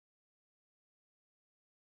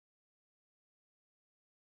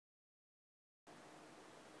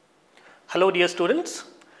Hello dear students,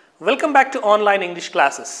 welcome back to online English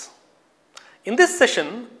classes. In this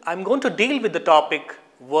session, I am going to deal with the topic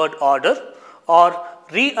word order or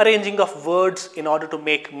rearranging of words in order to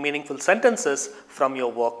make meaningful sentences from your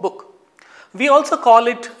workbook. We also call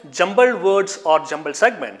it jumbled words or jumbled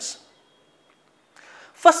segments.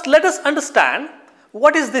 First, let us understand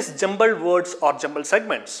what is this jumbled words or jumbled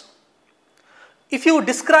segments. If you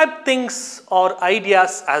describe things or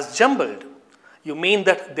ideas as jumbled, you mean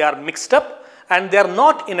that they are mixed up and they are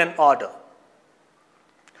not in an order.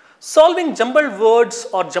 Solving jumbled words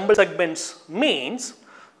or jumbled segments means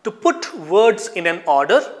to put words in an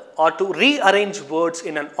order or to rearrange words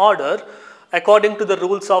in an order according to the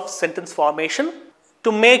rules of sentence formation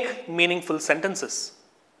to make meaningful sentences.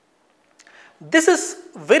 This is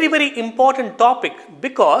very important topic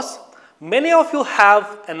because many of you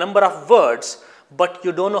have a number of words but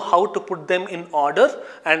you don't know how to put them in order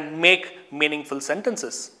and make meaningful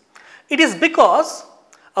sentences. It is because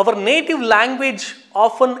our native language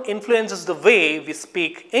often influences the way we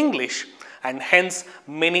speak English and hence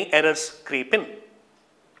many errors creep in.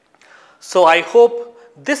 So I hope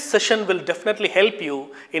this session will definitely help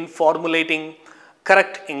you in formulating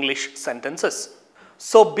correct English sentences.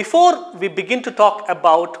 So before we begin to talk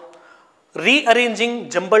about rearranging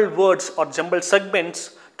jumbled words or jumbled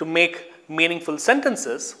segments to make meaningful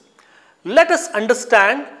sentences, let us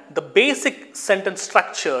understand the basic sentence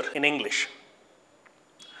structure in English.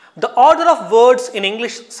 The order of words in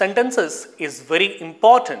English sentences is very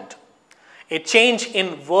important. A change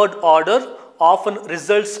in word order often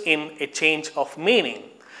results in a change of meaning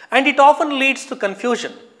and it often leads to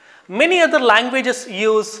confusion. Many other languages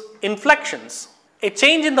use inflections, a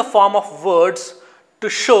change in the form of words to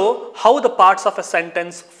show how the parts of a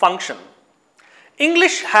sentence function.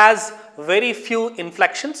 English has very few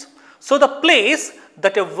inflections, so the place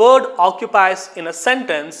that a word occupies in a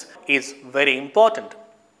sentence is very important.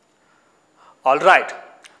 Alright,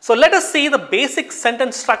 so let us see the basic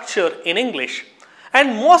sentence structure in English,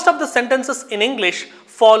 and most of the sentences in English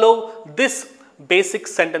follow this basic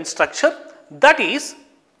sentence structure, that is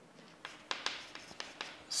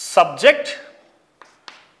subject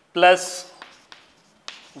plus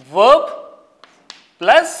verb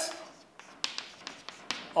plus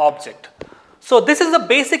object. So this is the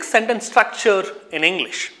basic sentence structure in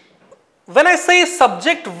English. When I say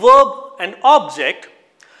subject, verb and object,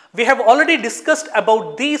 we have already discussed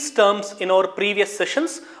about these terms in our previous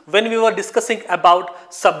sessions when we were discussing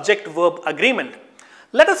about subject-verb agreement.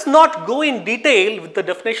 Let us not go in detail with the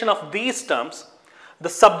definition of these terms. The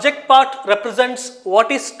subject part represents what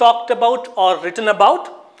is talked about or written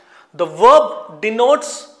about. The verb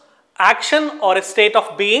denotes action or a state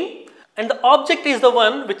of being. And the object is the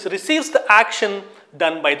one which receives the action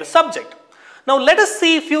done by the subject. Now let us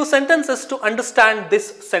see a few sentences to understand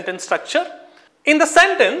this sentence structure. In the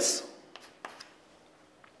sentence,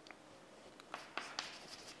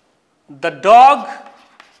 the dog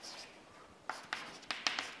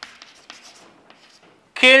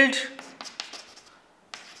killed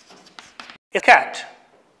a cat.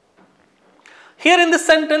 Here in this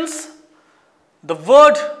sentence, the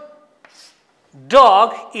word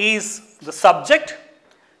dog is the subject,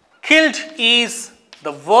 killed is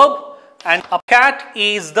the verb and a cat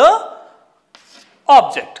is the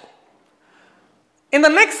object. In the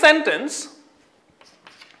next sentence,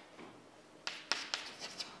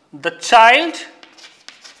 the child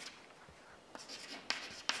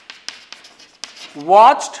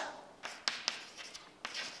watched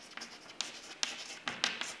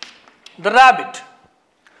the rabbit.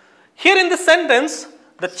 Here in this sentence,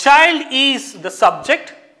 the child is the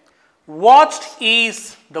subject, watched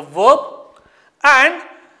is the verb and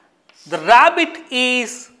the rabbit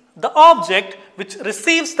is the object which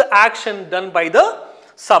receives the action done by the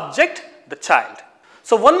subject, the child.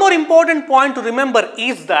 So one more important point to remember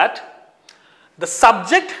is that the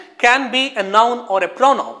subject can be a noun or a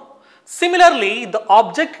pronoun. Similarly, the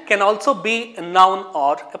object can also be a noun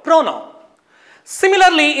or a pronoun.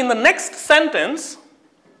 Similarly, in the next sentence,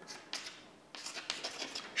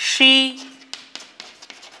 she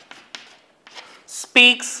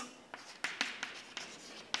speaks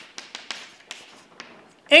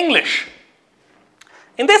English.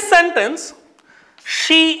 In this sentence,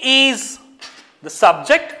 she is the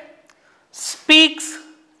subject, speaks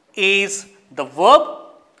is the verb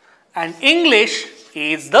and English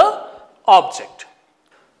is the object.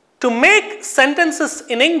 To make sentences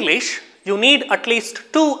in English, you need at least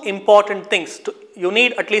two important things. You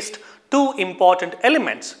need at least two important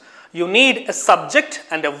elements. You need a subject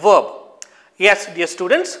and a verb. Yes, dear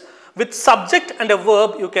students, with subject and a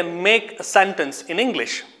verb, you can make a sentence in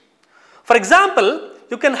English. For example,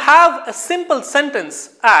 you can have a simple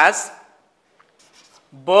sentence as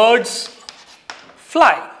birds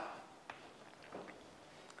fly.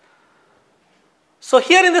 So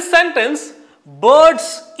here in this sentence,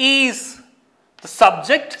 birds is the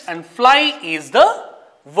subject and fly is the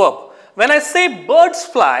verb. When I say birds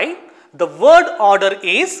fly, the word order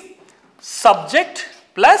is subject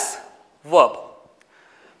plus verb.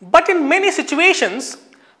 But in many situations,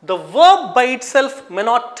 the verb by itself may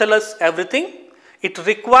not tell us everything. It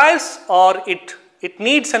requires or it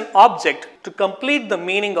needs an object to complete the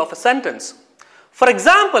meaning of a sentence. For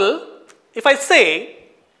example, if I say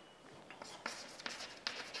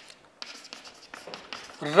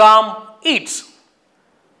Ram eats.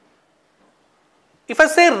 If I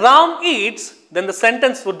say Ram eats, then the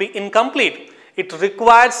sentence would be incomplete. It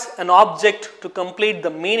requires an object to complete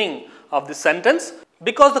the meaning of the sentence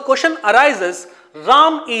because the question arises,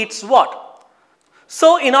 Ram eats what?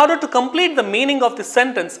 So in order to complete the meaning of the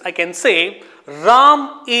sentence, I can say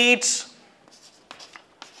Ram eats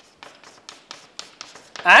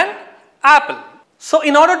an apple. So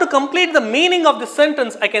in order to complete the meaning of the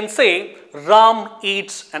sentence, I can say Ram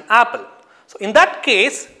eats an apple. So in that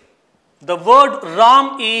case, the word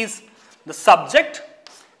Ram is the subject,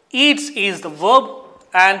 eats is the verb,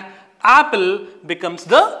 and apple becomes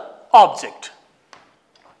the object.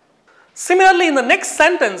 Similarly, in the next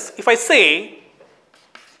sentence, if I say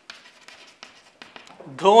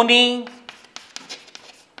Dhoni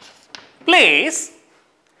plays,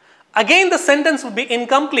 again the sentence would be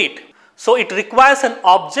incomplete. So it requires an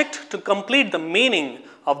object to complete the meaning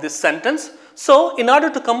of this sentence. So in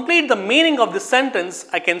order to complete the meaning of this sentence,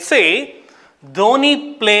 I can say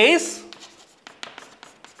Dhoni plays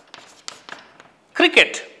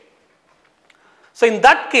cricket. So in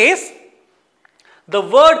that case, the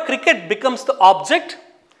word cricket becomes the object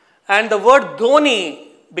and the word Dhoni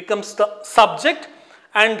becomes the subject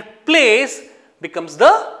and plays becomes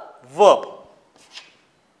the verb.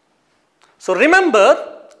 So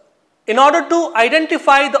remember, in order to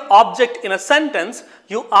identify the object in a sentence,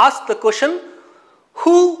 you ask the question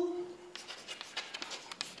who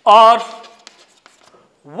or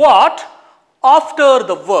what after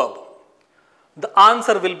the verb. The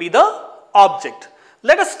answer will be the object.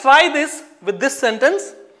 Let us try this with this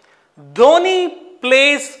sentence. Dhoni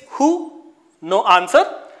plays who? No answer.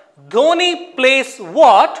 Dhoni plays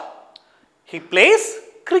what? He plays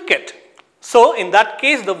cricket. So in that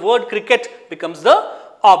case, the word cricket becomes the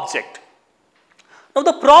object. Now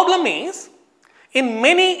the problem is, in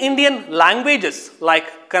many Indian languages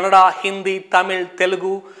like Kannada, Hindi, Tamil,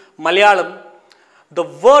 Telugu, Malayalam, the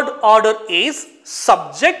word order is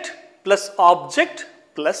subject plus object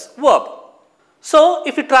plus verb. So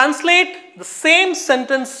if we translate the same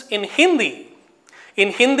sentence in Hindi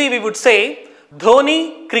we would say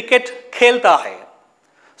Dhoni cricket khelta hai.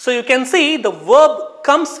 So you can see the verb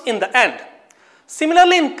comes in the end.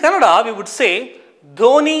 Similarly in Kannada we would say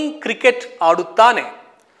Dhoni cricket aduttane.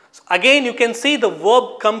 So again you can see the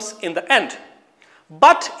verb comes in the end.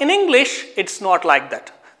 But in English it's not like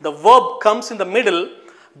that. The verb comes in the middle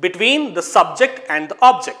between the subject and the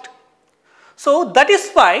object. So that is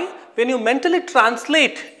why when you mentally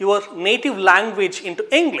translate your native language into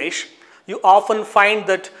English, you often find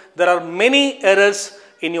that there are many errors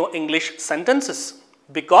in your English sentences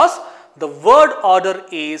because the word order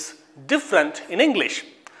is different in English.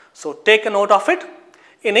 So take a note of it.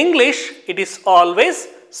 In English, it is always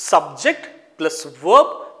subject plus verb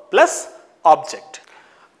plus object.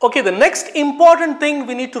 Okay, the next important thing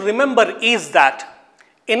we need to remember is that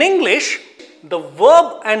in English, the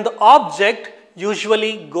verb and the object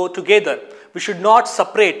usually go together. We should not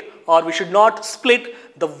separate or we should not split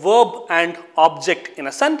the verb and object in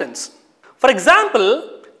a sentence. For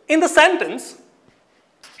example, in the sentence,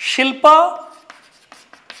 Shilpa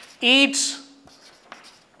eats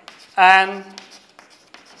an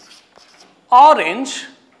orange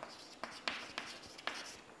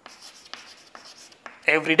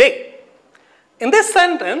every day. In this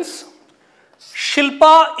sentence,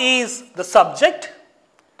 Shilpa is the subject,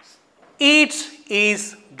 eats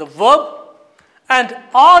is the verb, and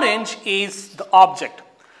orange is the object.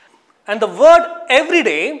 And the word every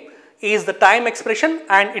day is the time expression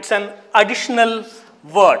and it's an additional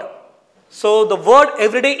word. So the word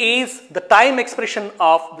every day is the time expression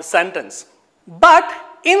of the sentence. But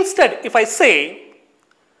instead, if I say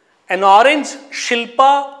an orange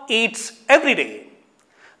Shilpa eats every day,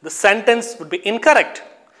 the sentence would be incorrect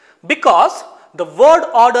because the word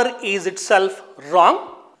order is itself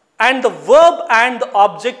wrong and the verb and the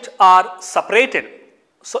object are separated.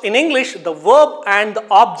 So in English, the verb and the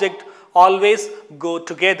object always go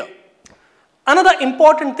together. Another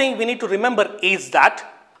important thing we need to remember is that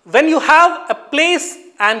when you have a place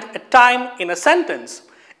and a time in a sentence,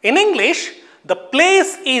 in English, the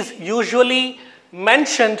place is usually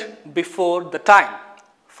mentioned before the time.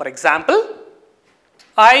 For example,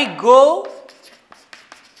 I go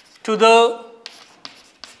to the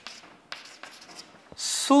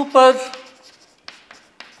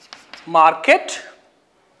supermarket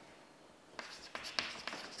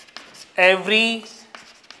every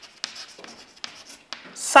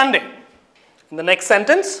Sunday. In the next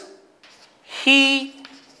sentence, he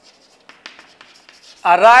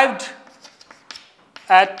arrived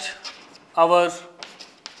at our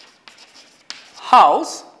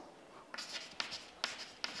house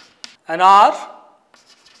an hour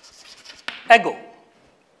ago.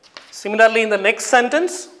 Similarly, in the next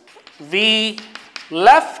sentence, we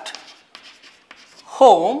left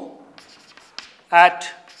home at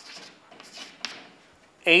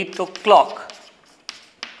 8 o'clock.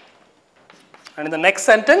 And in the next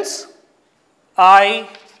sentence, I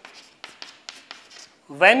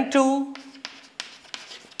went to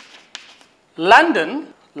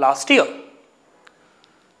London last year.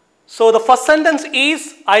 So the first sentence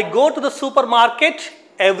is, I go to the supermarket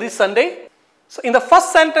every Sunday. So in the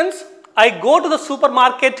first sentence, I go to the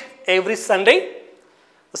supermarket every Sunday.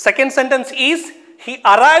 The second sentence is, he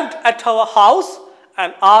arrived at our house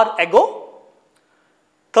an hour ago.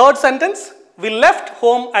 Third sentence, we left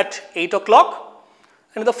home at 8 o'clock.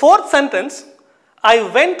 And in the fourth sentence, I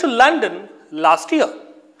went to London last year.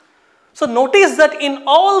 So notice that in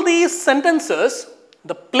all these sentences,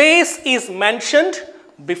 the place is mentioned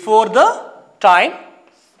before the time.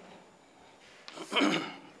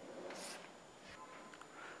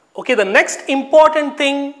 Okay, the next important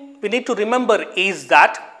thing we need to remember is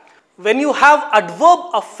that when you have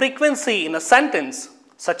adverb of frequency in a sentence,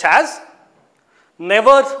 such as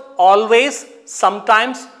never, always,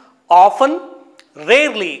 sometimes, often,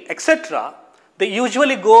 rarely, etc., they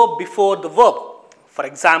usually go before the verb. For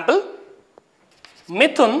example,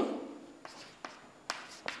 Mithun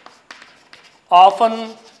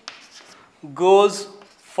often goes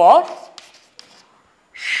for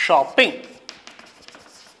shopping.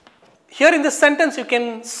 Here in this sentence, you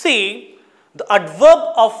can see the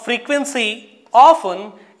adverb of frequency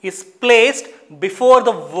often is placed before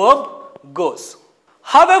the verb goes.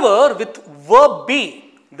 However, with verb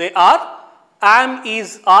be, they are am,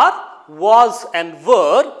 is, are, was and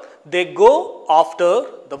were, they go after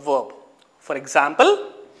the verb. For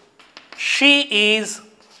example, she is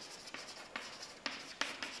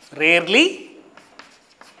rarely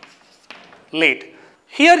late.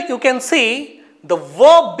 Here you can see the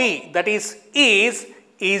verb be, that is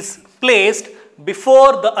placed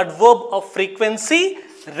before the adverb of frequency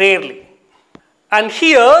rarely. And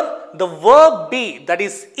here the verb be, that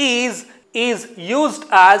is used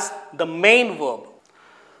as the main verb.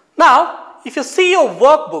 Now, if you see your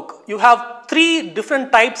workbook, you have three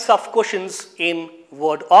different types of questions in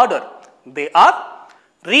word order. They are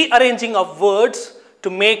rearranging of words to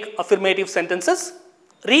make affirmative sentences,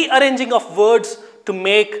 rearranging of words to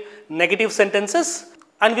make negative sentences,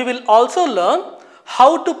 and we will also learn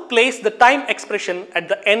how to place the time expression at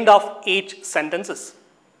the end of each sentences.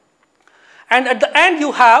 And at the end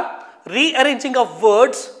you have rearranging of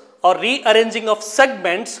words or rearranging of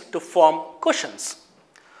segments to form questions.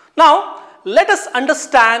 Now, let us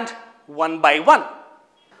understand one by one.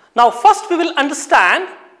 Now, first we will understand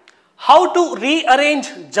how to rearrange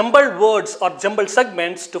jumbled words or jumbled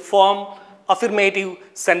segments to form affirmative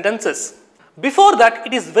sentences. Before that,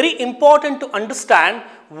 it is very important to understand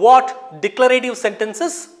what declarative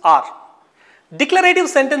sentences are. Declarative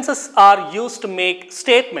sentences are used to make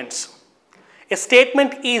statements. A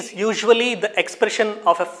statement is usually the expression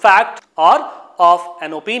of a fact or of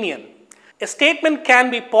an opinion. A statement can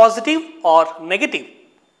be positive or negative.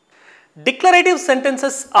 Declarative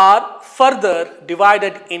sentences are further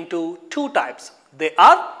divided into two types. They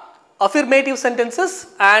are affirmative sentences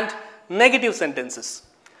and negative sentences.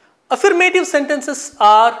 Affirmative sentences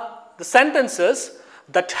are the sentences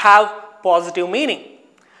that have positive meaning,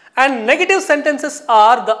 and negative sentences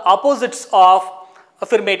are the opposites of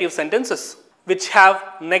affirmative sentences, which have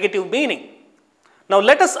negative meaning. Now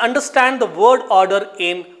let us understand the word order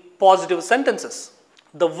in positive sentences.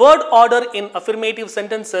 The word order in affirmative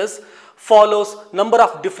sentences follows number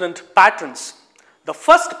of different patterns. The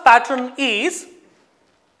first pattern is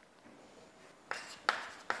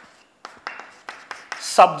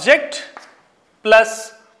subject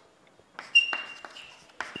plus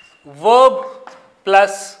verb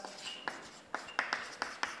plus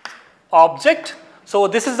object. So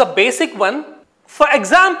this is the basic one. For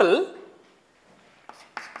example,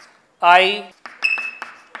 I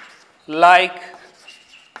like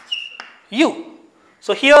you.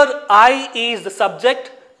 So here I is the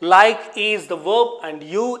subject, like is the verb, and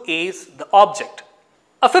you is the object.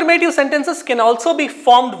 Affirmative sentences can also be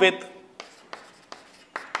formed with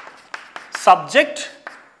subject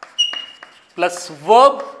plus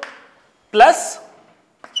verb plus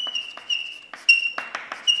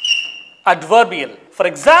adverbial. For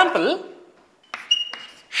example,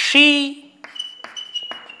 she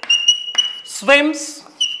swims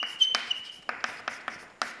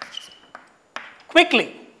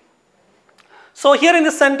quickly. So here in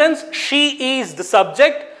this sentence, she is the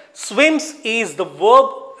subject, swims is the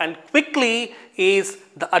verb, and quickly is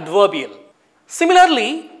the adverbial.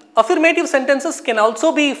 Similarly, affirmative sentences can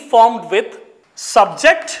also be formed with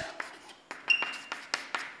subject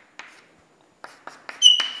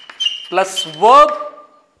plus verb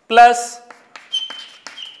plus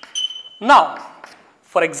noun.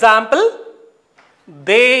 For example,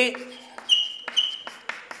 they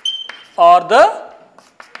are the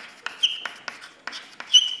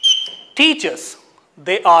teachers.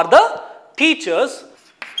 They are the teachers.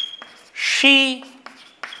 She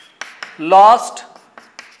lost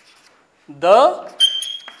the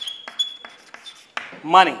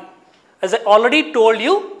money. As I already told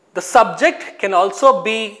you, the subject can also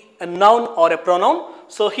be a noun or a pronoun.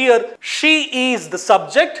 So here, she is the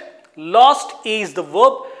subject, lost is the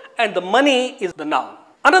verb, and the money is the noun.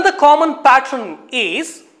 Another common pattern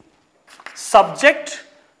is subject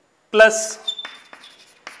plus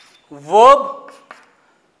verb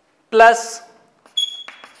plus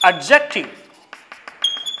adjective.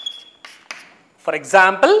 For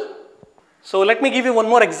example, so let me give you one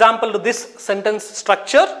more example to this sentence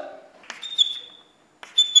structure.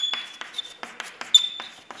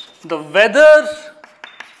 The weather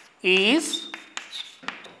is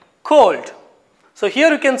cold. So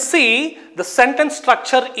here you can see the sentence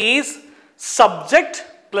structure is subject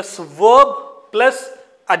plus verb plus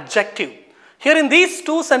adjective. Here in these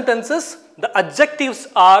two sentences, the adjectives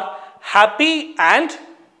are happy and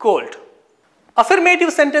cold.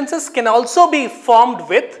 Affirmative sentences can also be formed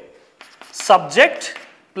with subject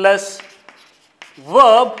plus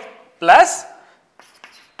verb plus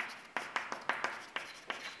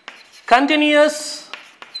continuous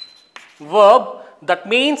verb, that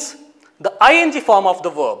means the ing form of the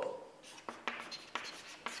verb.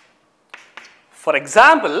 For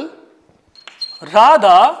example,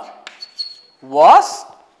 Radha was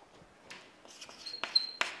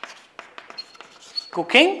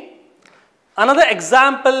cooking. Another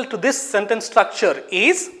example to this sentence structure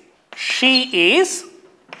is she is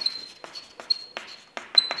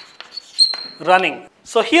running.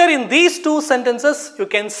 So here in these two sentences, you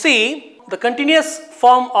can see the continuous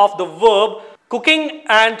form of the verb cooking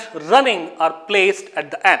and running are placed at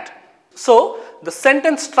the end. So the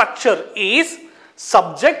sentence structure is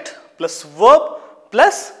subject plus verb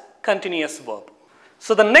plus continuous verb.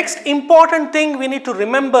 So the next important thing we need to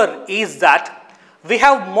remember is that we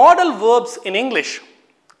have modal verbs in English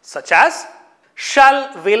such as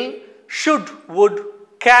shall, will, should, would,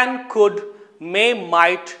 can, could, may,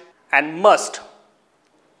 might, and must.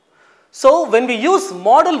 So when we use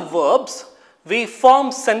modal verbs, we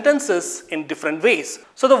form sentences in different ways.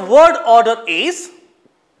 So the word order is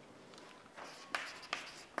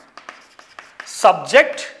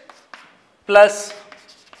subject plus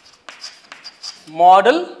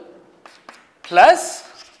modal plus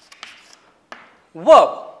verb.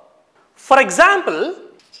 For example,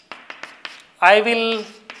 I will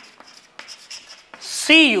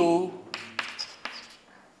see you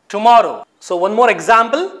tomorrow. So one more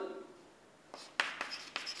example.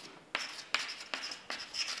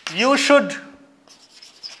 You should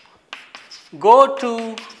go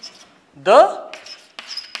to the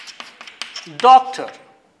doctor.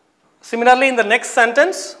 Similarly, in the next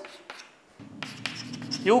sentence,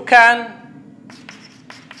 you can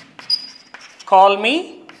call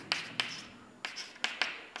me.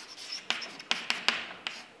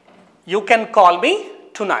 You can call me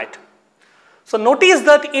tonight. So notice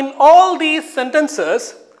that in all these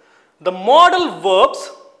sentences, the modal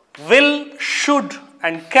verbs will, should,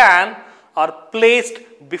 and can are placed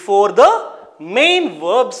before the main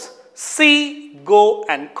verbs see, go,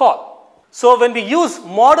 and call. So when we use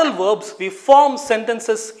modal verbs, we form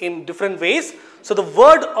sentences in different ways. So the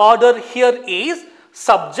word order here is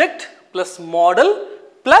subject plus modal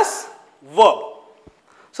plus verb.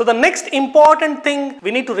 So the next important thing we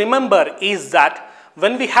need to remember is that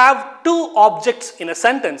when we have two objects in a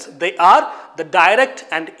sentence, they are the direct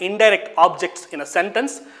and indirect objects in a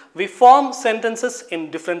sentence. We form sentences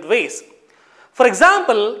in different ways. For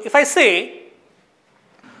example, if I say,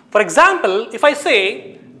 For example, if I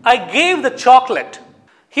say, I gave the chocolate.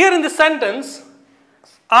 Here in this sentence,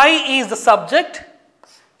 I is the subject,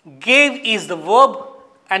 gave is the verb,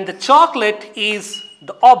 and the chocolate is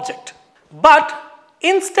the object. But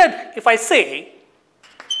instead, if I say,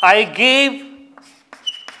 I gave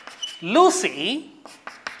Lucy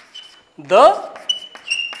the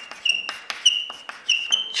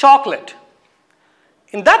chocolate.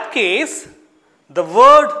 In that case, the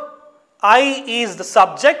word I is the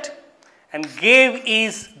subject and gave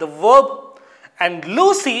is the verb, and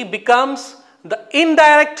Lucy becomes the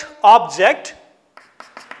indirect object.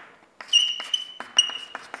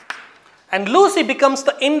 And Lucy becomes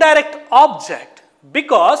the indirect object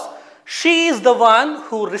because she is the one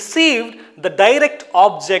who received the direct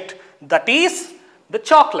object, that is the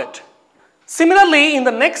chocolate. Similarly, in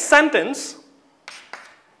the next sentence,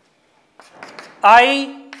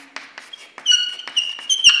 I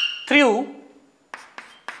threw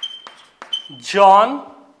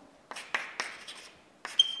John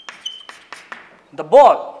the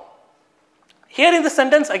ball. Here in the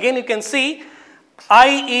sentence, again you can see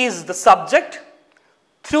I is the subject,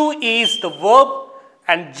 threw is the verb,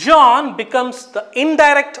 and John becomes the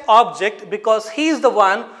indirect object because he is the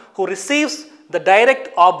one who receives the direct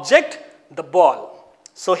object, the ball.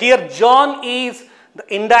 So here John is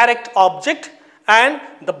the indirect object and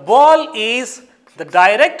the ball is the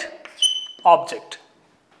direct object.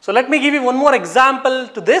 So let me give you one more example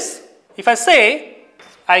to this. If I say,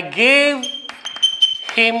 I gave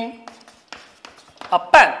him a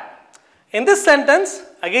pen. In this sentence,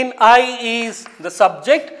 again I is the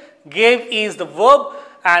subject, gave is the verb,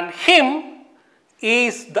 and him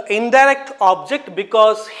is the indirect object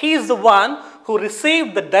because he is the one who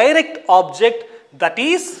received the direct object, that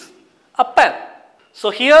is a pen. So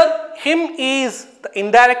here him is the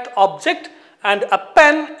indirect object and a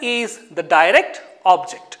pen is the direct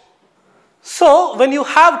object. So when you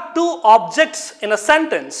have two objects in a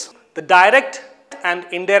sentence, the direct and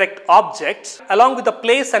indirect objects, along with the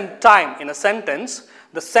place and time in a sentence,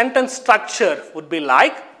 the sentence structure would be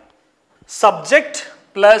like subject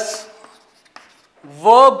plus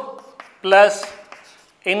verb plus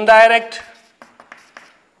indirect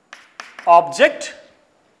object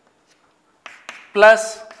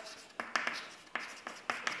plus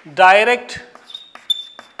direct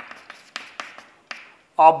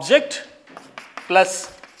object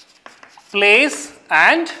plus place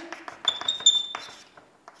and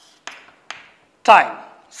time.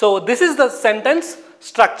 So this is the sentence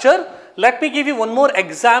structure. Let me give you one more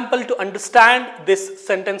example to understand this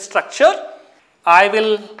sentence structure. I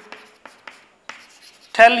will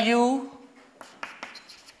tell you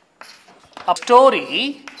a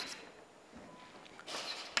story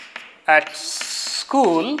at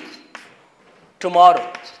school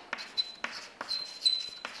tomorrow.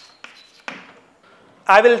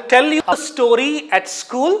 I will tell you a story at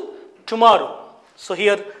school tomorrow. So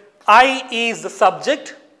here I is the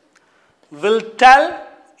subject, will tell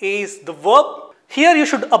is the verb. Here you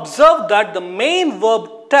should observe that the main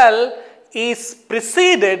verb tell is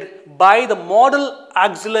preceded by the modal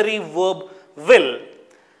auxiliary verb will,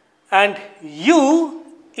 and you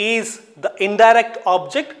is the indirect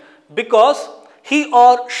object because he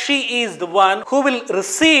or she is the one who will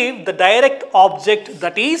receive the direct object,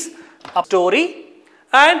 that is a story,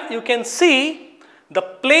 and you can see the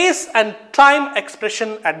place and time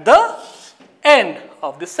expression at the end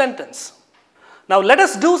of this sentence. Now let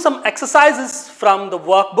us do some exercises from the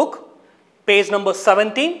workbook, page number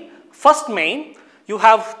 17. First main, you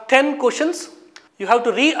have 10 questions. You have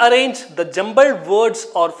to rearrange the jumbled words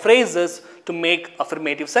or phrases to make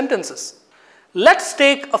affirmative sentences. Let's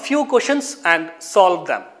take a few questions and solve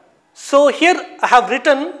them. So here I have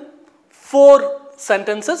written 4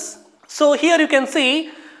 sentences. So here you can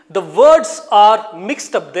see the words are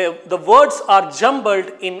mixed up, the words are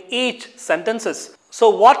jumbled in each sentences. So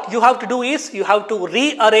what you have to do is you have to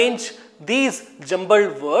rearrange these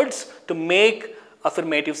jumbled words to make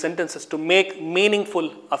affirmative sentences, to make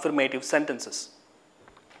meaningful affirmative sentences.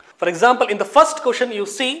 For example, in the first question you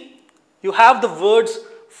see you have the words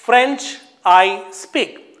French I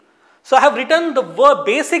speak. So I have written the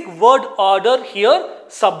basic word order here,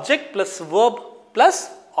 subject plus verb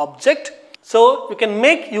plus object. So you can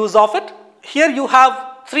make use of it. Here you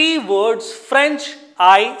have 3 words French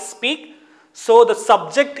I speak. So the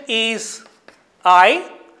subject is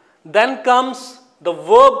I, then comes the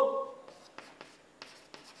verb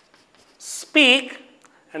speak,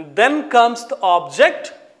 and then comes the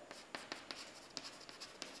object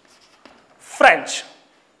French.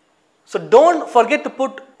 So don't forget to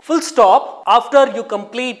put full stop after you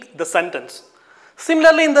complete the sentence.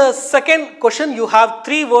 Similarly, in the second question, you have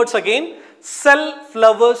three words again. Sell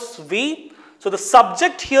flowers V. So the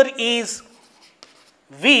subject here is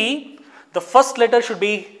V. The first letter should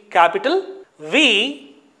be capital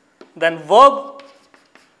V. Then verb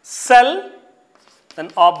sell.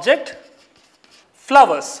 Then object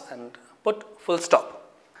flowers and put full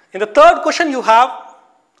stop. In the third question, you have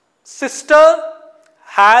sister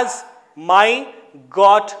has my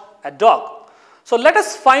got a dog. So let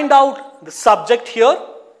us find out the subject here.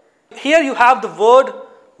 Here you have the word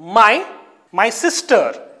my. My sister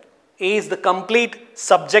is the complete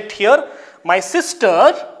subject here. My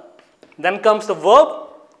sister, then comes the verb.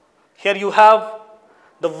 Here you have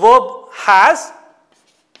the verb has.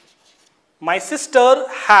 My sister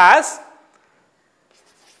has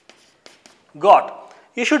got.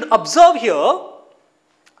 You should observe here.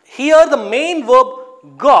 Here the main verb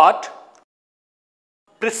got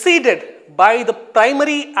preceded by the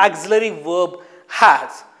primary auxiliary verb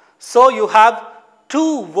has. So you have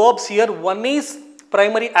two verbs here. One is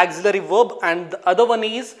primary auxiliary verb and the other one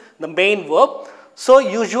is the main verb. So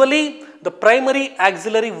usually the primary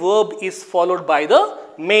auxiliary verb is followed by the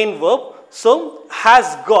main verb. So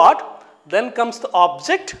has got, then comes the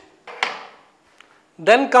object,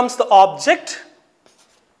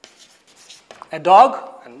 a dog,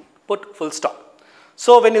 and put full stop.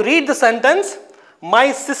 So when you read the sentence,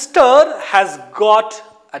 my sister has got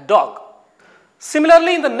a dog.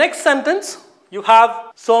 Similarly, in the next sentence, you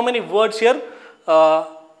have so many words here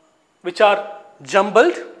which are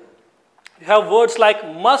jumbled. You have words like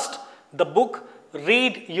must, the book,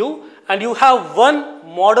 read, you, and you have one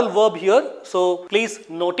modal verb here. So please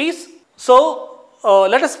notice. So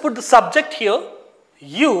let us put the subject here,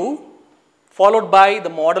 you, followed by the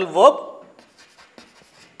modal verb,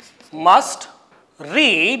 must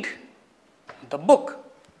read the book.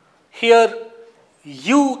 Here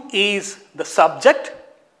you is the subject,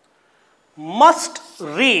 must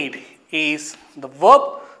read is the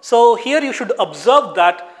verb. So here you should observe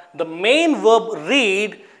that the main verb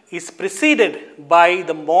read is preceded by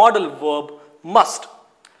the modal verb must.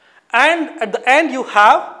 And at the end you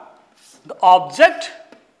have the object,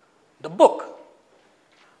 the book.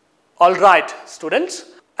 Alright students,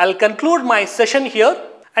 I'll conclude my session here,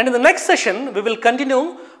 and in the next session we will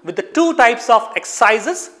continue with the two types of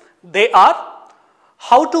exercises. They are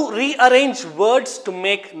how to rearrange words to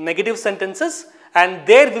make negative sentences, and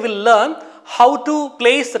there we will learn how to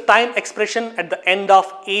place the time expression at the end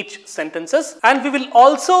of each sentences, and we will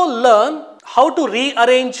also learn how to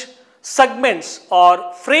rearrange segments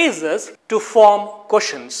or phrases to form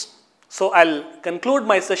questions. So I'll conclude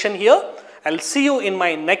my session here. I'll see you in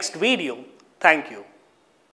my next video. Thank you.